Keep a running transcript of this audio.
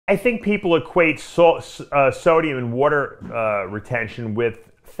I think people equate sodium and water retention with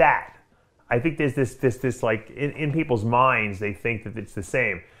fat. I think there's this like in people's minds, they think that it's the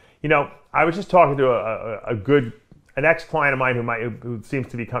same. You know, I was just talking to an ex-client of mine who seems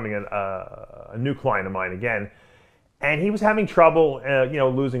to be becoming a new client of mine again, and he was having trouble, you know,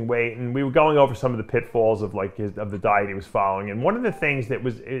 losing weight, and we were going over some of the pitfalls of the diet he was following. And one of the things that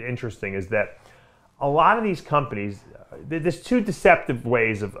was interesting is that a lot of these companies, there's two deceptive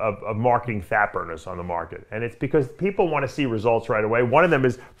ways of marketing fat burners on the market. And it's because people want to see results right away. One of them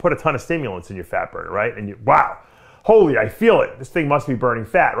is put a ton of stimulants in your fat burner, right? And wow, holy, I feel it. This thing must be burning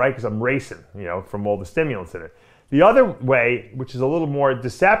fat, right? Because I'm racing, you know, from all the stimulants in it. The other way, which is a little more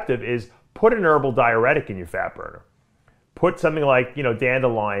deceptive, is put an herbal diuretic in your fat burner. Put something like, you know,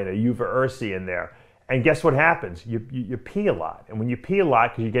 dandelion or uva ursi in there. And guess what happens? You pee a lot. And when you pee a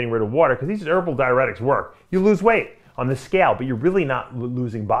lot because you're getting rid of water, because these herbal diuretics work, you lose weight on the scale, but you're really not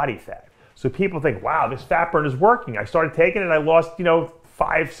losing body fat. So people think, wow, this fat burn is working. I started taking it and I lost, you know,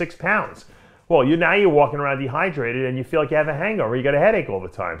 5-6 pounds. Well, now you're walking around dehydrated and you feel like you have a hangover. You got a headache all the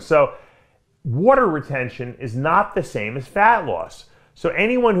time. So water retention is not the same as fat loss. So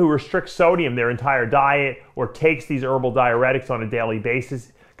anyone who restricts sodium their entire diet or takes these herbal diuretics on a daily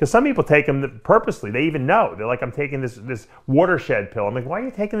basis, because some people take them purposely. They even know. They're like, I'm taking this watershed pill. I'm like, why are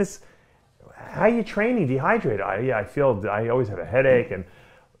you taking this? How are you training dehydrated? I always have a headache. And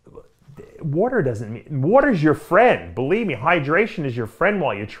water's your friend. Believe me, hydration is your friend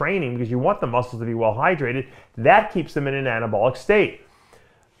while you're training because you want the muscles to be well hydrated. That keeps them in an anabolic state.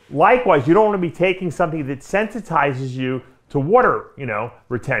 Likewise, you don't want to be taking something that sensitizes you to water, you know,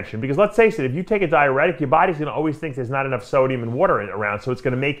 retention. Because let's face it, if you take a diuretic, your body's going to always think there's not enough sodium and water around, so it's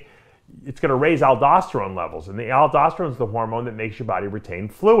going to raise aldosterone levels, and the aldosterone is the hormone that makes your body retain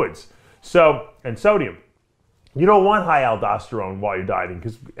fluids. So, and sodium. You don't want high aldosterone while you're dieting,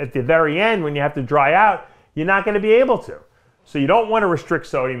 because at the very end, when you have to dry out, you're not going to be able to. So you don't want to restrict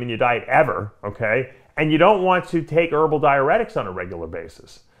sodium in your diet ever, okay? And you don't want to take herbal diuretics on a regular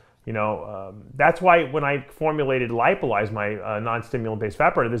basis. You know, that's why when I formulated Lipolyze, my non-stimulant-based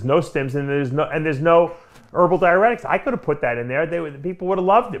fat burner, there's no stims and there's no herbal diuretics. I could have put that in there. People would have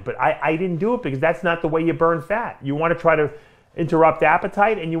loved it, but I didn't do it because that's not the way you burn fat. You want to try to interrupt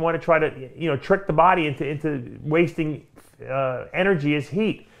appetite, and you want to try to, you know, trick the body into wasting energy as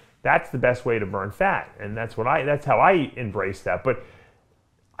heat. That's the best way to burn fat, and that's how I embrace that. But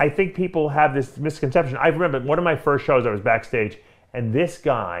I think people have this misconception. I remember one of my first shows, I was backstage, and this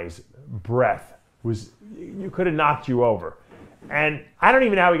guy's breath was, you could have knocked you over. And I don't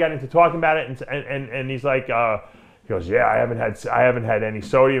even know how we got into talking about it. And he's like, he goes, yeah, I haven't had any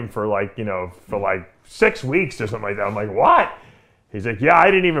sodium for like 6 weeks or something like that. I'm like, what? He's like, yeah, I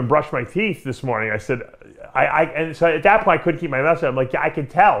didn't even brush my teeth this morning. I said, and so at that point I couldn't keep my mouth shut. I'm like, yeah, I can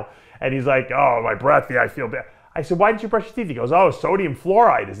tell. And he's like, oh, my breath, yeah, I feel bad. I said, why didn't you brush your teeth? He goes, oh, sodium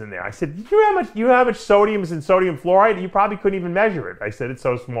fluoride is in there. I said, you know how much sodium is in sodium fluoride? You probably couldn't even measure it. I said, it's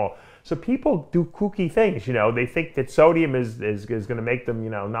so small. So people do kooky things, you know. They think that sodium is going to make them, you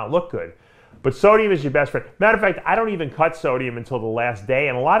know, not look good. But sodium is your best friend. Matter of fact, I don't even cut sodium until the last day,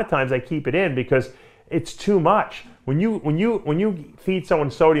 and a lot of times I keep it in because it's too much. When you feed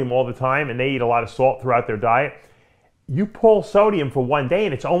someone sodium all the time and they eat a lot of salt throughout their diet, you pull sodium for one day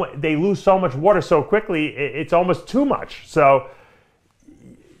and they lose so much water so quickly, it's almost too much. So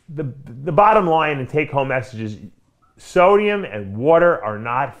the bottom line and take-home message is sodium and water are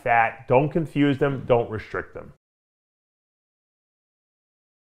not fat. Don't confuse them. Don't restrict them.